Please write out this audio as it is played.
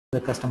the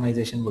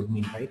customization would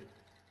mean, right?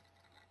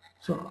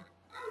 So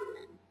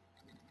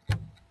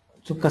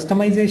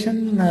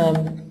customization,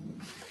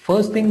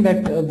 first thing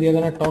that we are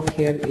going to talk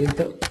here is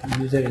the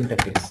user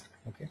interface.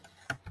 Okay,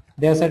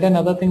 there are certain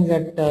other things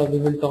that we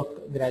will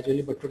talk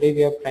gradually, but today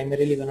we are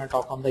primarily going to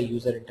talk on the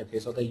user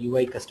interface or the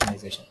UI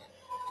customization.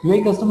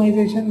 UI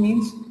customization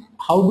means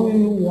how do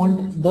you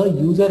want the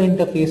user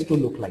interface to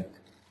look like.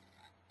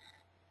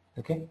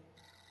 Okay,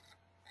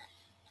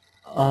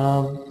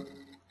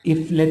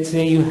 if let's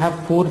say you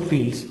have 4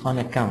 fields on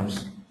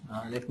accounts,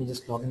 let me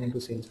just log in into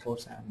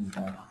Salesforce and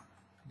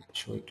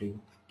show it to you.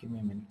 Give me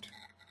a minute.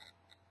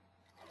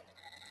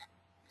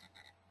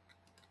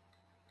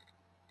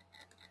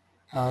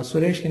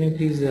 Suresh, can you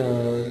please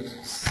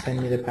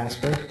send me the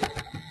password?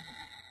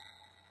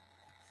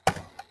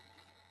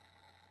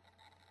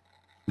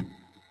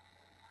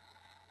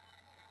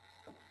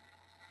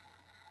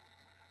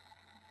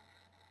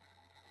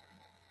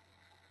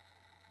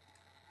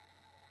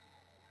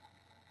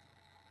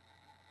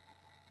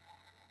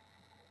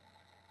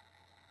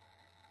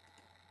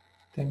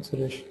 Thanks,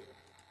 Suresh.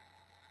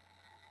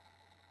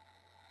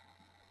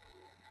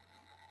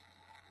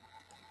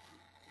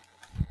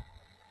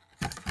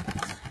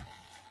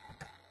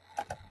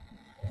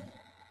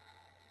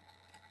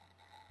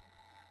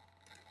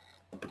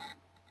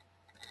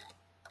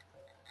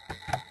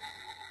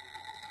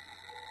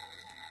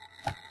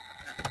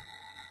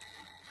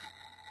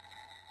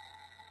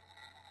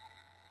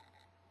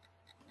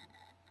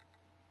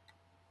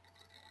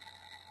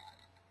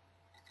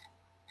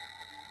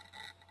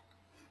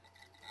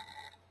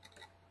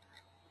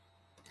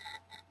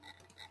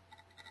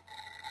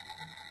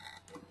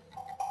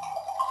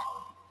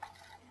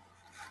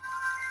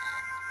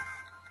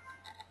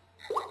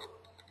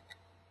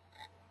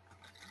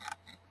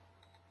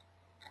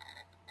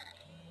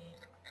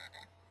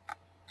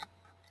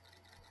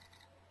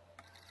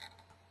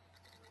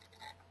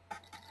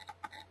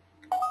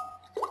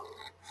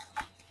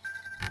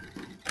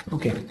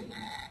 Okay,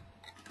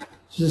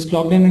 so just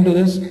logged in into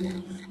this.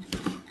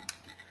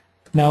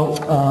 Now,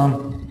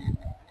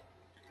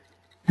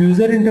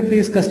 user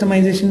interface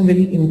customization will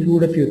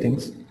include a few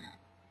things.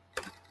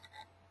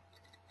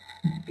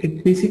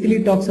 It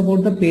basically talks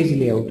about the page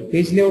layout.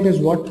 Page layout is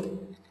what,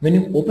 when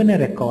you open a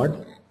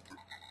record,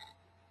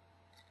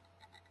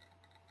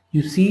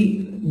 you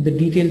see the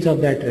details of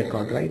that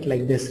record, right?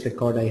 Like this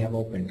record I have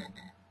opened.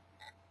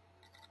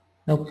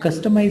 Now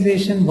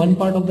customization, one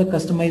part of the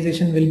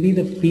customization will be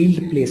the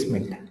field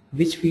placement.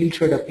 Which field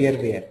should appear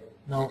where?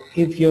 Now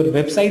if your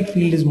website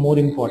field is more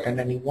important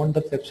and you want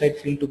the website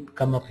field to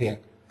come up here,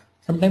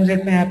 sometimes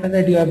it may happen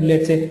that you have,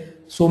 let's say,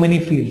 so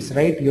many fields,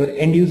 right? Your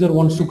end user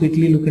wants to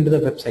quickly look into the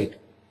website.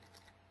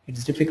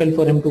 It's difficult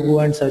for him to go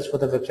and search for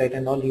the website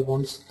and all. He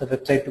wants the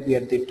website to be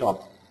at the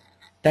top.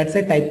 That's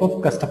a type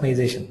of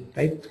customization,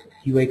 right?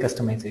 UI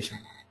customization.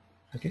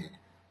 Okay.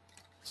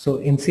 So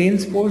in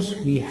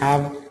Salesforce we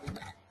have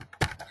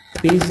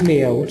page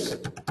layouts.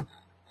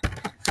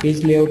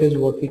 Page layout is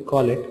what we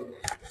call it.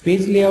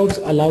 Page layouts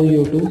allow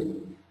you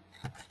to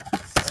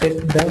set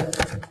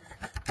the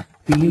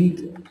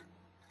field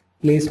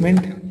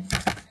placement,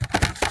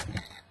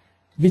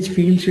 which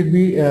field should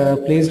be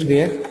placed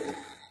where.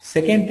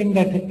 Second thing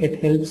that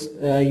it helps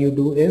you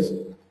do is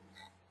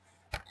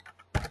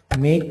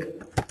make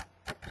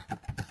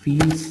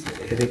fields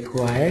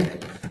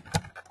required,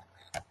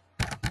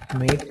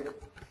 make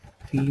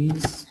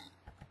fields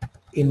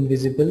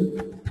invisible.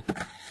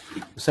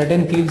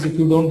 Certain fields, if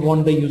you don't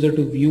want the user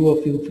to view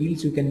a few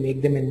fields, you can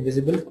make them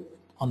invisible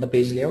on the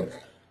page layout.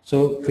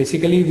 So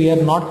basically we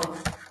are not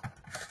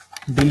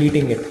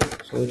deleting it.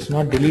 So it's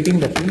not deleting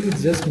the field,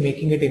 it's just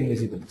making it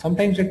invisible.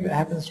 Sometimes it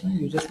happens,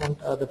 you just want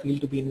the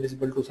field to be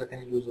invisible to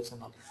certain users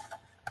and all.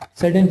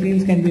 Certain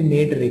fields can be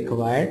made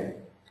required,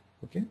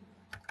 okay,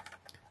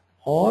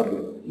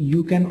 or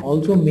you can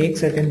also make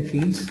certain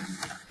fields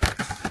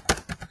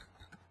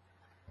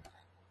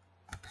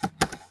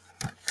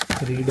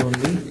read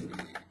only,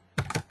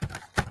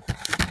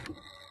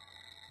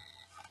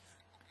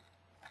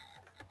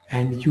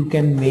 and you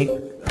can make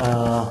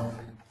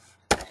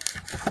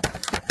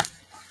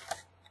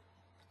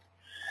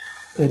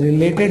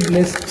related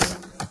lists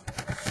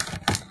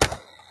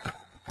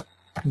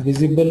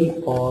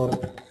visible or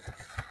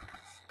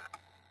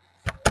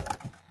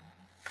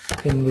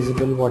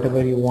invisible,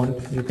 whatever you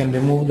want. You can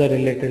remove the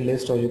related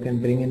list or you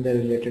can bring in the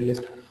related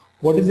list.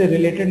 What is a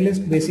related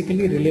list?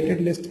 Basically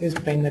related list is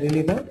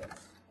primarily the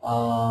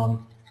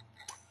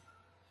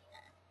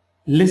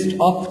list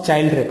of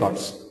child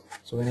records.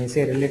 So when I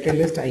say related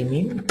list, I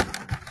mean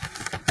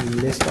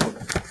list of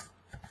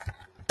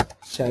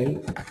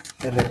child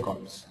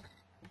records.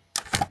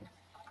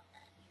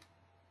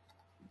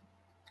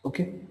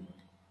 Okay.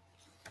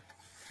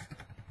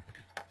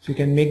 So you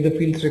can make the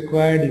fields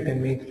required, you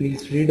can make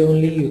fields read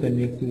only, you can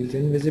make fields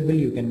invisible,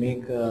 you can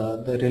make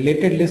the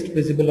related list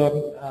visible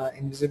or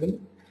invisible.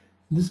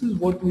 This is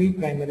what we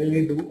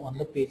primarily do on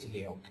the page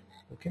layout.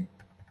 Okay.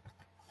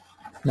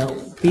 Now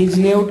page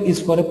layout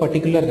is for a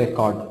particular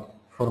record,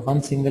 for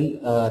one single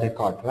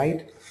record,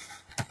 right?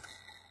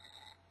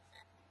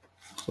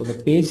 So the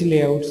page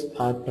layouts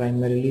are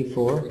primarily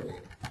for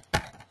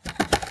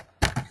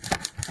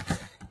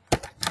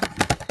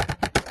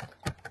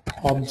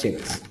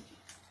objects.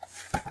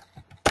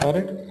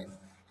 Alright.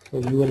 So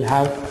you will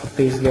have a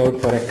page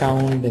layout for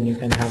account, then you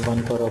can have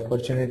one for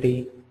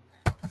opportunity.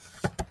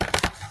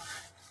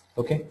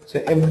 Okay,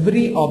 so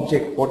every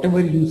object, whatever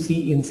you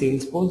see in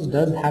Salesforce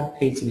does have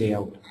page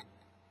layout.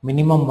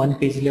 Minimum one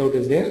page layout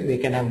is there, they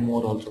can have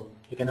more also.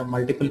 You can have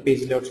multiple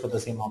page layouts for the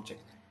same object.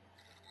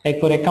 Like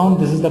for account,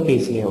 this is the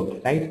page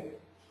layout, right?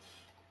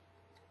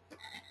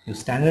 Your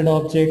standard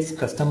objects,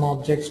 custom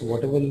objects,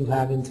 whatever you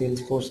have in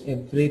Salesforce,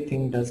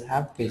 everything does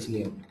have page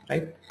layout,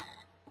 right?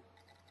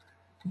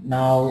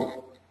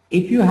 Now,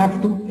 if you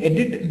have to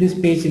edit this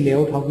page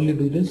layout, how will you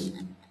do this?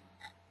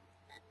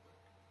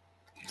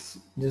 It's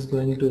just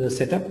going to the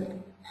setup,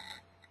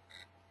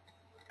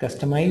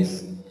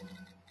 customize,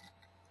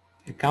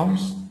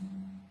 accounts,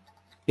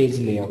 page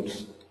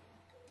layouts.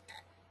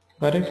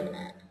 Got it?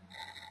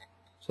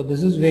 So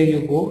this is where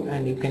you go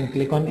and you can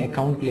click on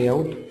account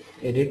layout,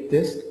 edit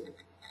this,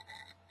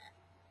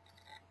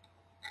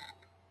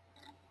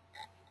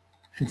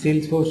 and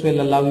Salesforce will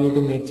allow you to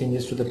make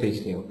changes to the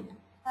page layout.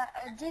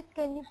 Ajit,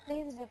 can you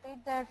please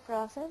repeat that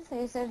process?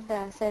 You said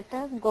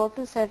setup, go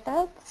to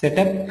setup.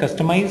 Setup,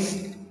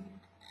 customize,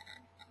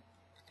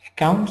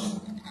 accounts,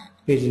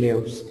 page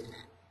layouts.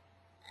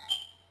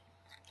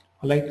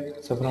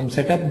 Alright, so from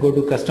setup go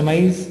to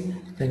customize,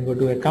 then go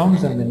to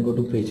accounts, and then go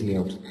to page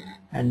layouts.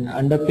 And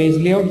under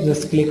page layout,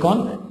 just click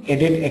on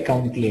edit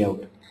account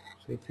layout.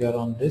 So if you are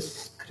on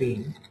this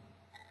screen,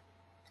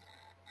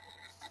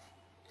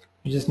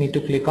 you just need to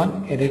click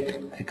on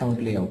edit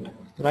account layout,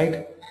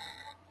 right?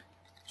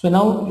 So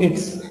now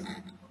it's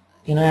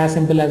as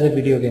simple as a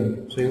video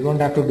game. So you don't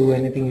have to do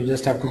anything, you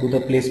just have to do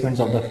the placements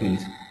of the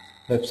fields.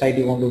 Website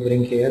you want to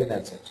bring here,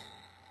 that's it.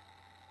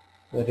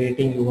 The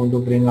rating you want to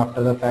bring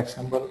after the fax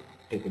number,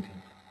 take it here.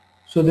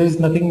 So there is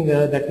nothing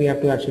that we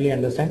have to actually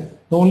understand.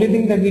 The only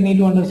thing that we need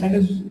to understand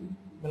is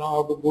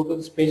how to go to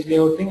this page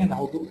layout thing and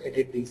how to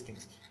edit these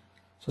things.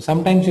 So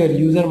sometimes your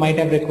user might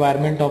have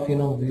requirement of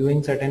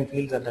viewing certain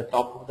fields at the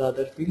top of the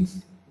other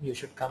fields. You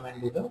should come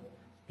and do the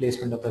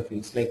placement of the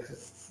fields. Like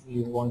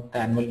you want the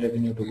annual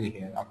revenue to be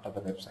here after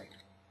the website,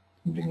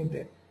 bring it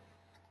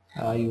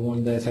there. You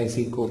want the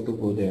SIC code to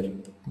go there,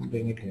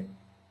 bring it here,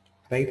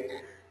 right?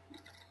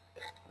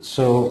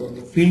 So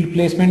field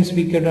placements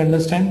we could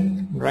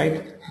understand,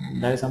 right?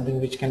 That is something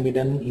which can be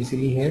done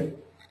easily here.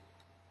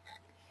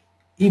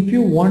 If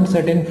you want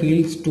certain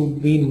fields to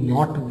be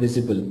not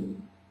visible,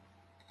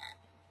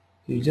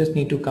 you just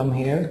need to come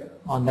here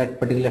on that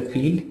particular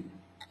field.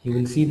 You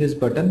will see this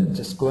button,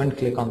 just go and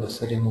click on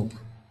this, remove.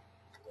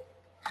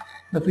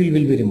 The field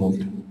will be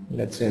removed.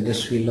 Let's say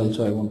this field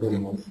also I want to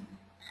remove.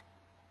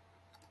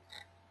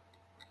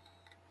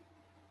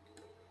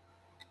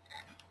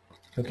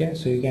 Okay,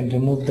 so you can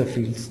remove the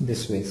fields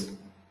this way.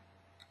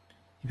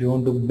 If you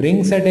want to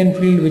bring certain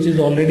field which is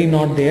already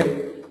not there,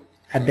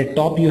 at the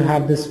top you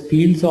have this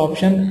fields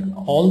option.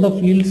 All the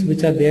fields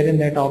which are there in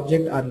that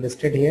object are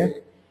listed here.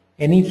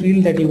 Any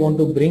field that you want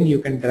to bring, you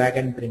can drag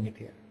and bring it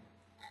here,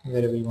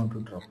 wherever you want to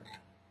drop it.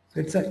 So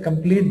it's a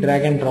complete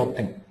drag and drop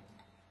thing.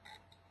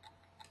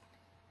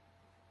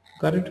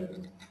 Got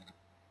it?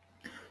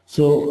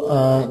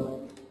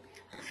 So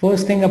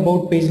first thing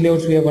about page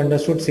layouts we have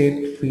understood,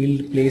 say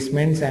field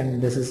placements,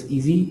 and this is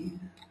easy.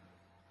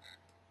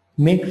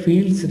 Make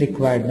fields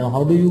required. Now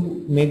how do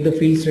you make the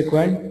fields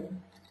required?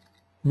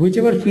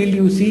 Whichever field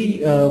you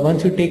see,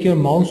 once you take your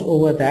mouse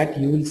over that,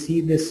 you will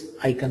see this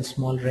icon,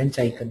 small wrench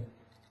icon.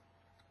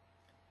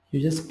 You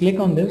just click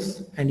on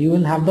this and you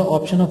will have the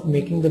option of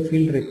making the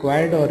field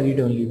required or read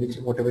only,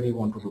 whatever you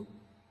want to do.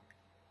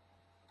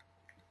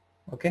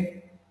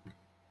 Okay.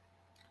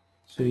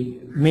 So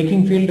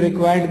making field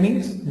required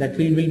means that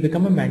field will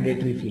become a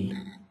mandatory field,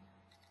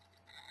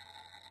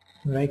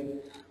 right?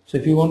 So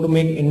if you want to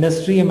make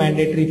industry a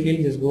mandatory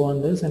field, just go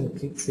on this and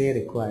click say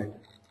required.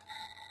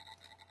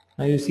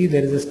 Now you see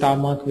there is a star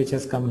mark which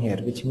has come here,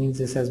 which means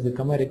this has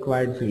become a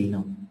required field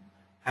now.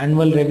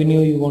 Annual revenue,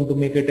 you want to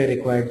make it a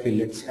required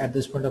field. It's at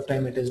this point of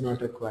time it is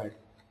not required.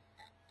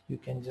 You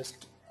can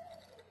just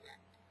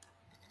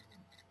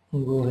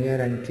go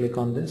here and click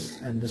on this,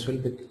 and this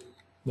will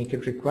make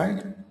it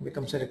required,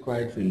 becomes a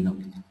required field now,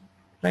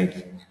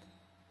 right?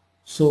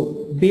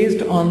 So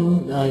based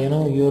on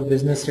your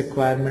business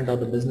requirement or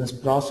the business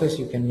process,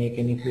 you can make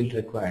any field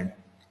required.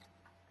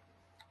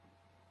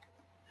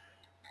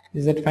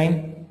 Is that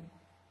fine?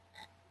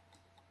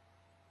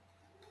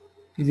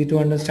 Easy to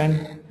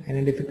understand?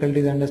 Any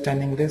difficulties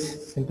understanding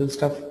this simple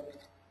stuff?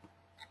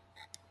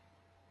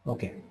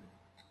 Okay.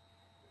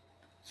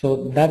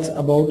 So that's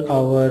about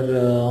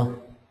our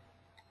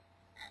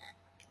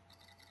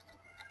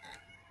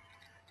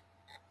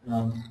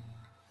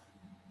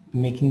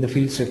making the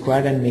fields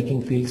required and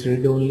making fields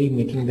read only,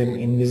 making them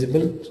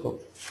invisible. So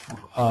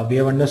we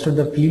have understood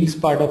the fields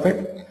part of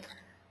it,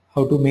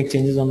 how to make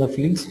changes on the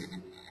fields,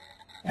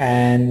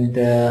 and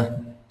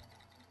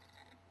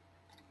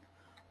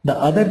The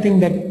other thing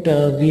that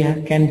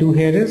can do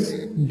here is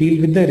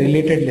deal with the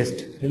related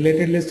list.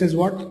 Related list is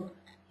what?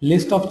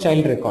 List of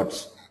child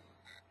records.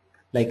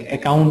 Like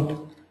account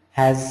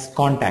has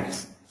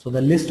contacts. So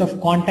the list of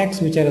contacts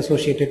which are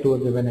associated to a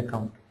given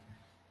account.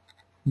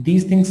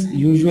 These things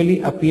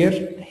usually appear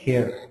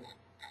here.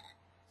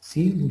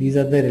 See, these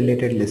are the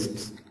related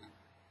lists.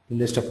 The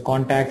list of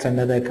contacts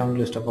under the account,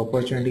 list of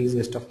opportunities,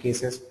 list of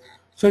cases.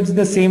 So it's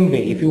the same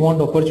way. If you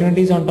want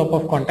opportunities on top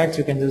of contacts,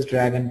 you can just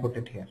drag and put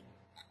it here.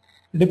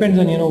 It depends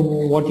on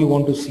what you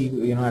want to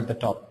see at the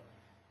top.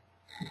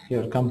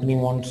 Your company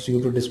wants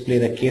you to display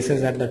the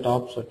cases at the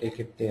top, so take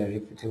it there.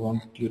 If they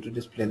want you to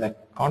display the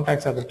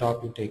contacts at the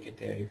top, you take it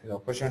there. If the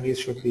opportunities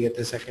should be at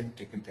the second,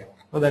 take it there.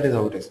 So that is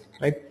how it is,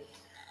 right?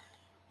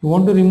 You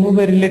want to remove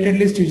a related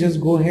list, you just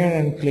go here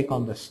and click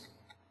on this.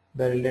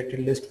 The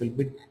related list will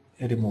be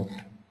removed.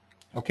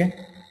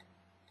 Okay,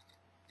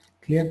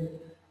 clear?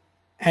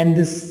 And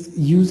this,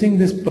 using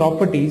this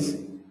properties,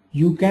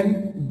 you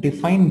can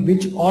define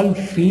which all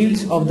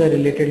fields of the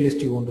related list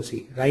you want to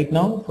see. Right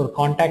now, for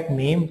contact,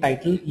 name,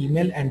 title,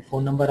 email and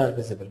phone number are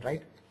visible,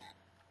 right?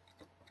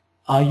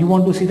 You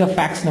want to see the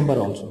fax number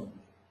also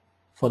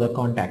for the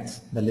contacts,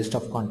 the list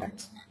of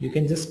contacts. You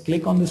can just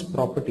click on this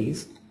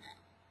properties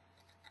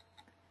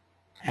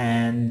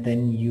and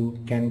then you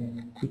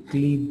can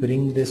quickly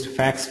bring this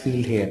fax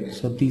field here.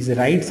 So these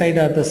right side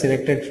are the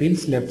selected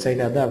fields, left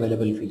side are the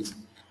available fields.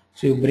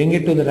 So you bring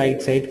it to the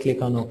right side,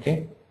 click on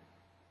OK.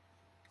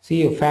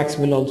 See, your fax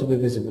will also be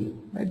visible.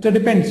 Right? So it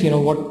depends,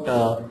 what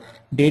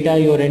data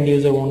your end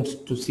user wants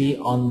to see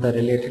on the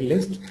related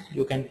list.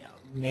 You can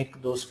make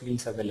those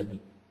fields available.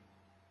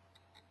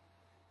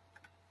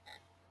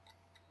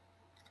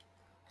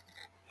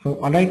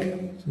 All right,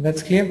 so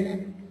that's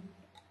clear.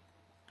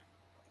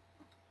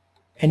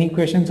 Any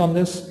questions on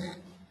this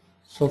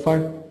so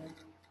far?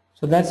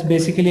 So that's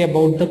basically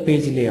about the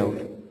page layout.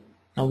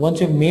 Now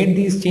once you've made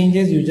these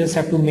changes, you just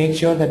have to make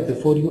sure that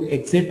before you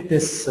exit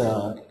this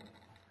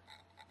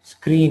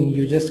screen,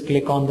 you just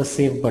click on the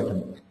save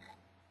button.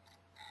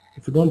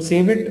 If you don't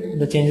save it,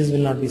 the changes will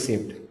not be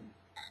saved.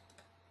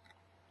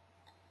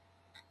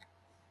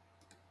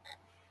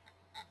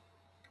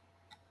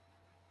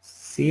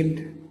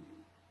 Saved.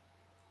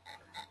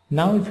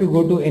 Now if you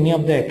go to any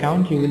of the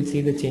account, you will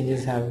see the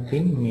changes have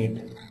been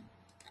made.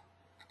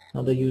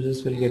 Now the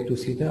users will get to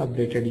see the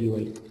updated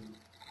UI.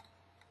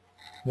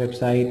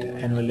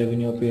 Website, annual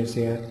revenue appears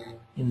here.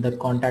 In the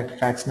contact,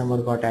 fax number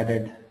got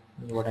added.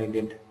 This is what I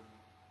did.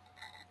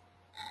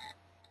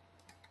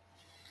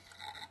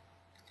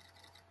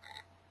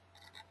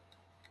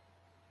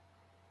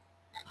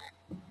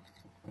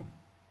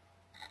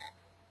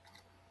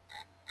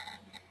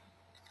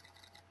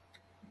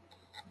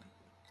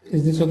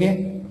 Is this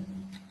okay?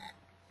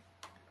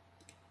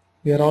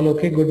 We are all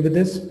okay, good with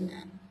this?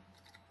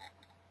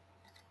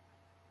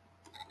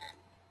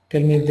 Tell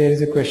me if there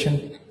is a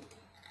question.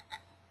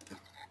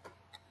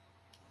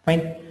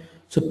 Fine.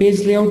 So page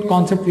layout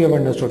concept we have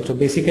understood. So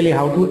basically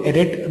how to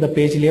edit the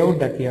page layout,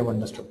 that we have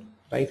understood,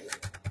 right?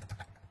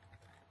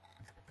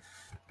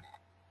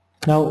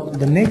 Now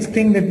the next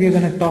thing that we are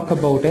going to talk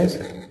about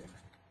is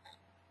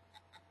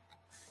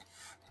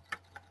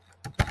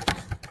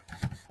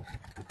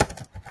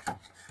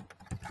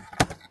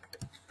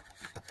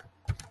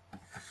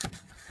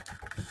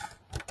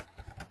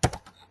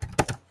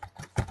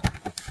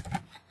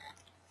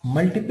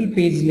multiple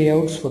page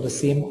layouts for the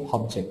same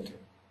object.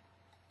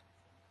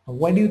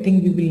 Why do you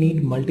think we will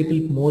need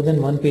more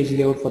than one page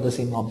layout for the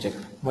same object?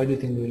 Why do you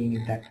think we will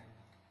need that?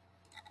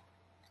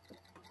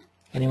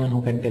 Anyone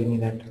who can tell me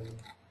that?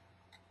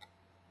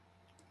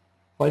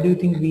 Why do you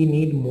think we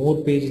need more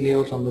page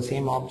layouts on the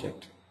same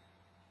object?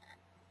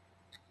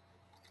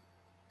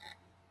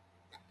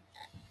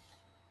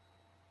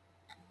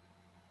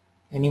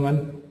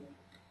 Anyone?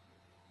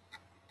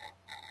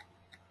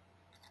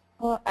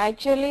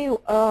 Actually,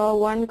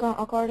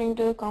 according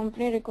to the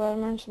company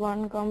requirements,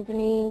 one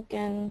company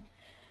can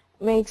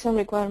make some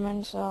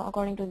requirements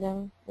according to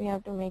them. We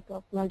have to make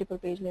up multiple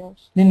page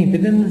layouts.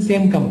 Within the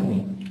same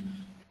company.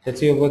 Let's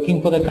say you're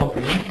working for the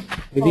company.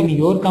 Within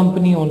your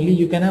company only,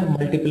 you can have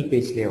multiple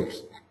page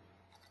layouts.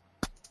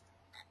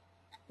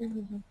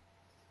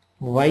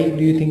 Why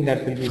do you think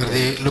that will be?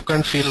 The look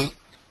and feel,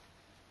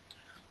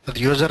 the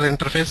user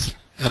interface,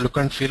 look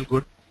and feel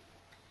good.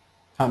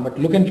 But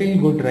look and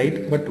feel good,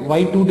 right? But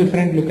why two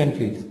different look and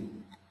feels?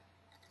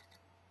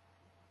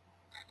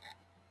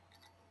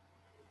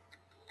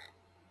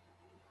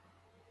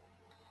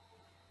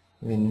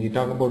 When we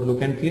talk about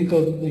look and feel,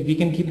 so we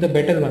can keep the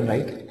better one,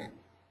 right?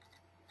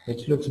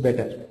 Which looks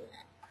better.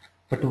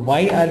 But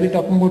why are we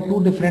talking about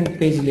two different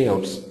page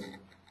layouts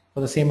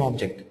for the same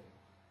object?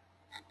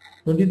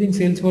 Don't you think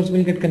Salesforce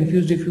will get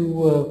confused if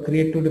you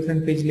create two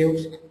different page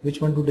layouts? Which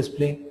one to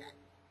display?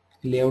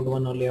 Layout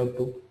 1 or layout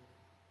 2?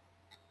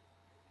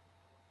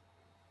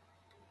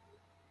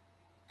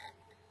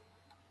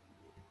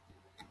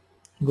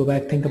 Go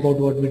back, think about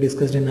what we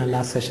discussed in our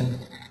last session.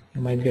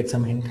 You might get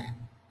some hint.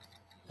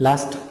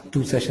 Last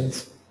 2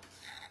 sessions,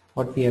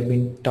 what we have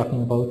been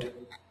talking about.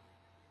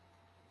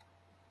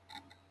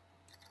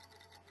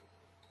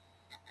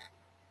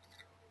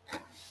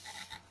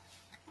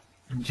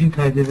 Jit,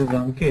 hi, this is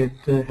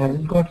Ankit. Has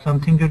it got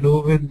something to do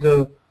with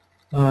the,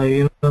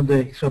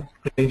 the extra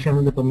credential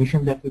and the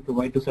permission that we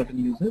provide to certain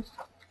users?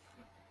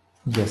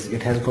 Yes,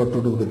 it has got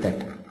to do with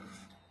that.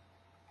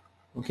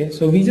 Okay,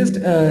 so we just,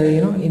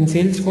 in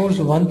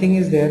Salesforce, one thing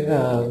is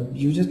there,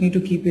 you just need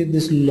to keep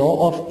this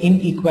law of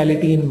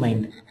inequality in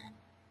mind.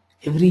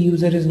 Every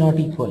user is not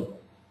equal.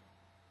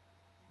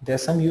 There are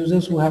some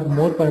users who have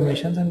more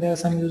permissions and there are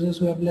some users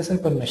who have lesser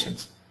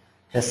permissions.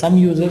 There are some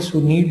users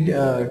who need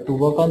to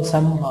work on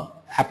some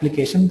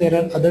application. There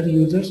are other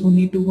users who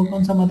need to work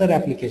on some other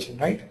application,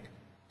 right?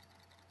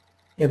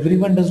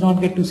 Everyone does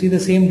not get to see the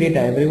same data.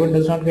 Everyone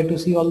does not get to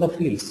see all the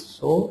fields.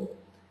 So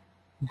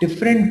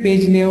different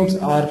page layouts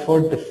are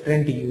for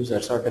different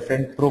users or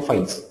different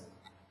profiles,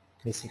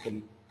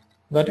 basically.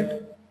 Got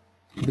it?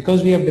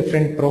 Because we have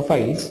different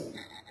profiles,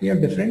 we have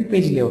different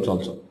page layouts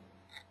also.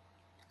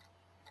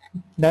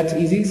 That's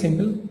easy,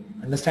 simple,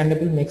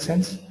 understandable, makes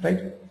sense,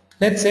 right?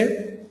 Let's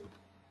say,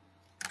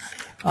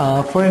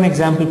 for an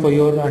example, for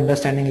your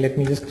understanding, let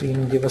me just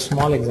give a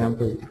small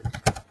example.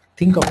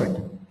 Think of it.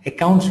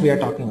 Accounts we are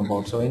talking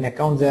about. So in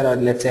accounts there are,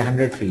 let's say,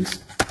 100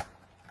 fields.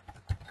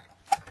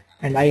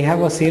 And I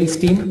have a sales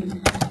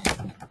team.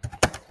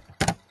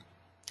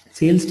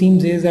 Sales team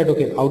says that,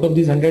 okay, out of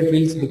these 100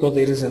 fields, because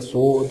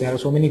there are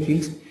so many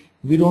fields,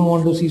 we don't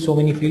want to see so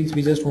many fields.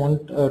 We just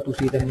want to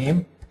see the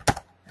name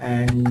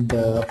and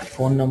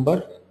phone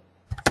number,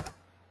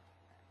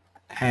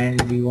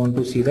 and we want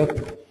to see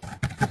the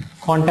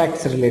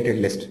contacts related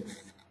list.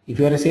 If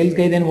you are a sales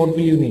guy, then what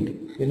will you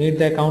need? You need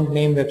the account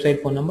name,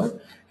 website, phone number,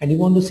 and you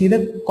want to see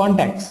the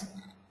contacts,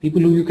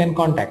 people who you can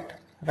contact,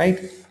 right?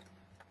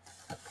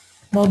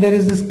 Now there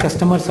is this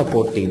customer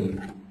support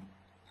team.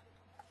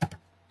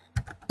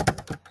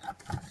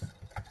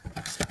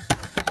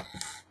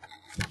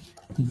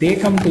 They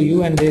come to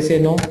you and they say,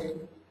 no,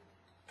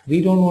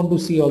 we don't want to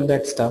see all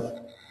that stuff.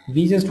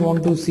 We just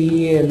want to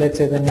see, let's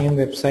say, the name,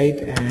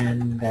 website,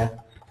 and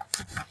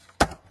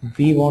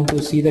we want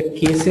to see the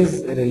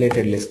cases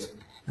related list.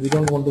 We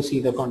don't want to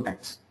see the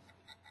contacts.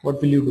 What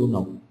will you do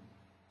now?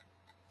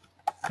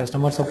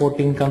 Customer support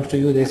team comes to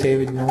you, they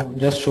say, no,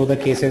 just show the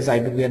cases,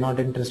 we are not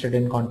interested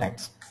in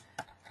contacts.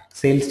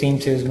 Sales team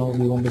says, no,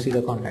 we want to see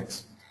the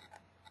contacts.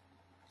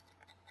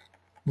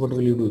 What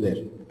will you do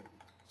there?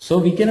 So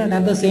we cannot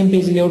have the same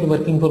page layout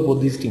working for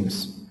both these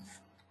teams.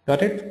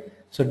 Got it?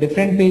 So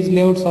different page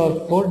layouts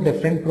are for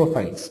different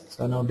profiles.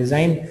 So now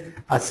design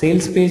a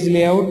sales page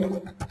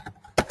layout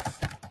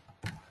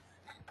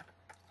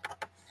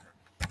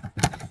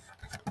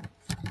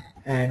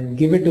and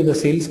give it to the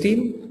sales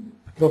team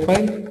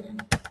profile,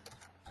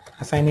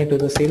 assign it to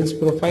the sales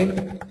profile,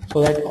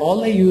 so that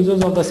all the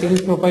users of the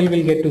sales profile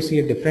will get to see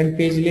a different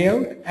page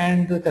layout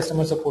and the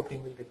customer support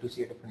team will get to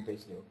see a different page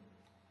layout.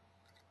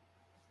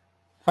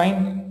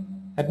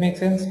 Fine, that makes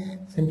sense,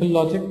 simple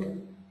logic.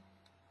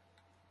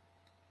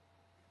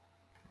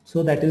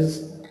 So that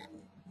is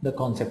the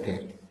concept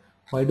here.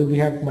 Why do we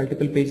have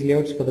multiple page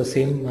layouts for the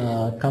same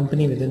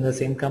company within the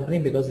same company?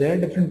 Because there are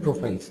different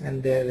profiles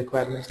and their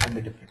requirements can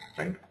be different,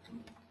 right?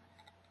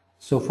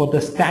 So for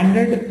the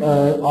standard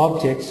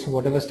objects,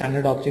 whatever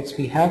standard objects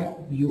we have,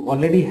 you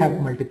already have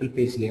multiple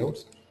page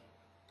layouts.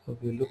 So if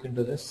you look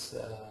into this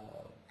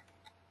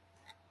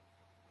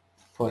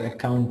for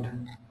account,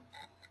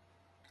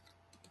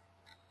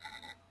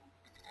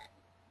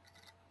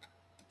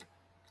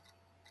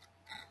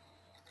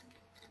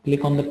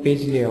 click on the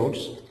page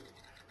layouts,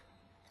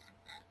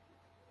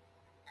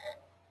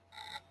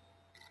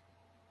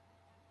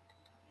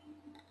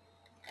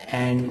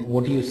 and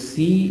what you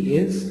see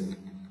is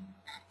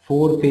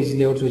 4 page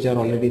layouts which are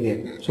already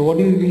there. So what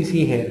do we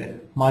see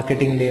here?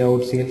 Marketing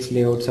layout, sales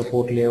layout,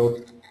 support layout,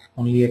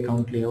 only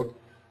account layout.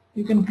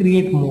 You can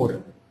create more.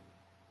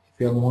 If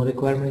you have more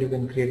requirement, you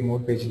can create more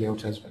page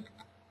layouts as well.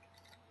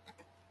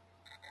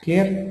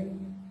 Clear?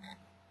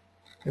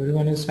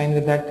 Everyone is fine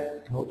with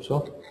that? I hope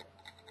so.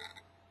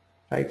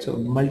 Right, so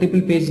multiple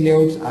page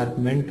layouts are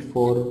meant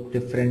for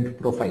different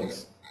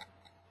profiles.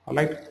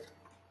 Alright.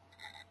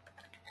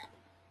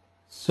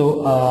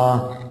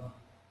 So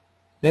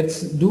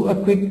let's do a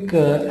quick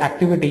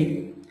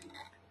activity.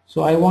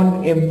 So I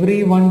want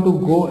everyone to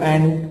go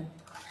and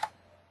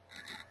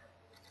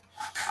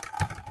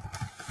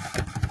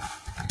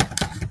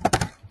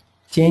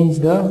change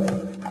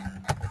the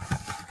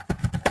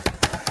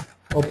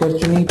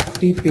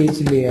opportunity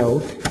page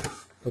layout.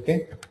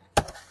 Okay.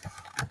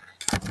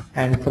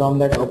 And from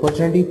that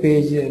opportunity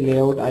page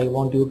layout, I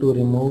want you to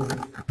remove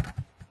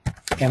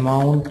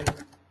amount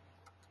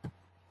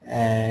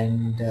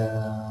and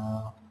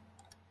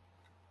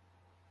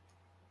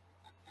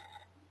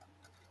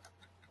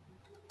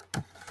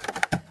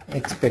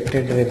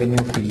expected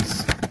revenue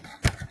fees.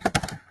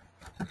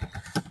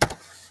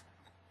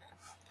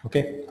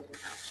 Okay,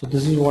 so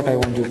this is what I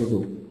want you to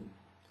do.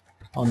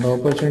 On the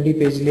opportunity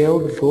page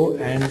layout, go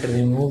and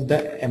remove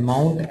the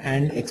amount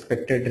and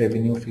expected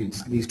revenue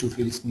fields. These 2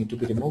 fields need to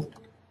be removed.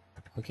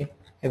 Okay,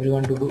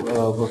 everyone to do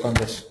work on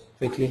this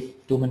quickly.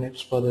 2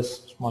 minutes for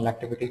this small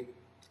activity.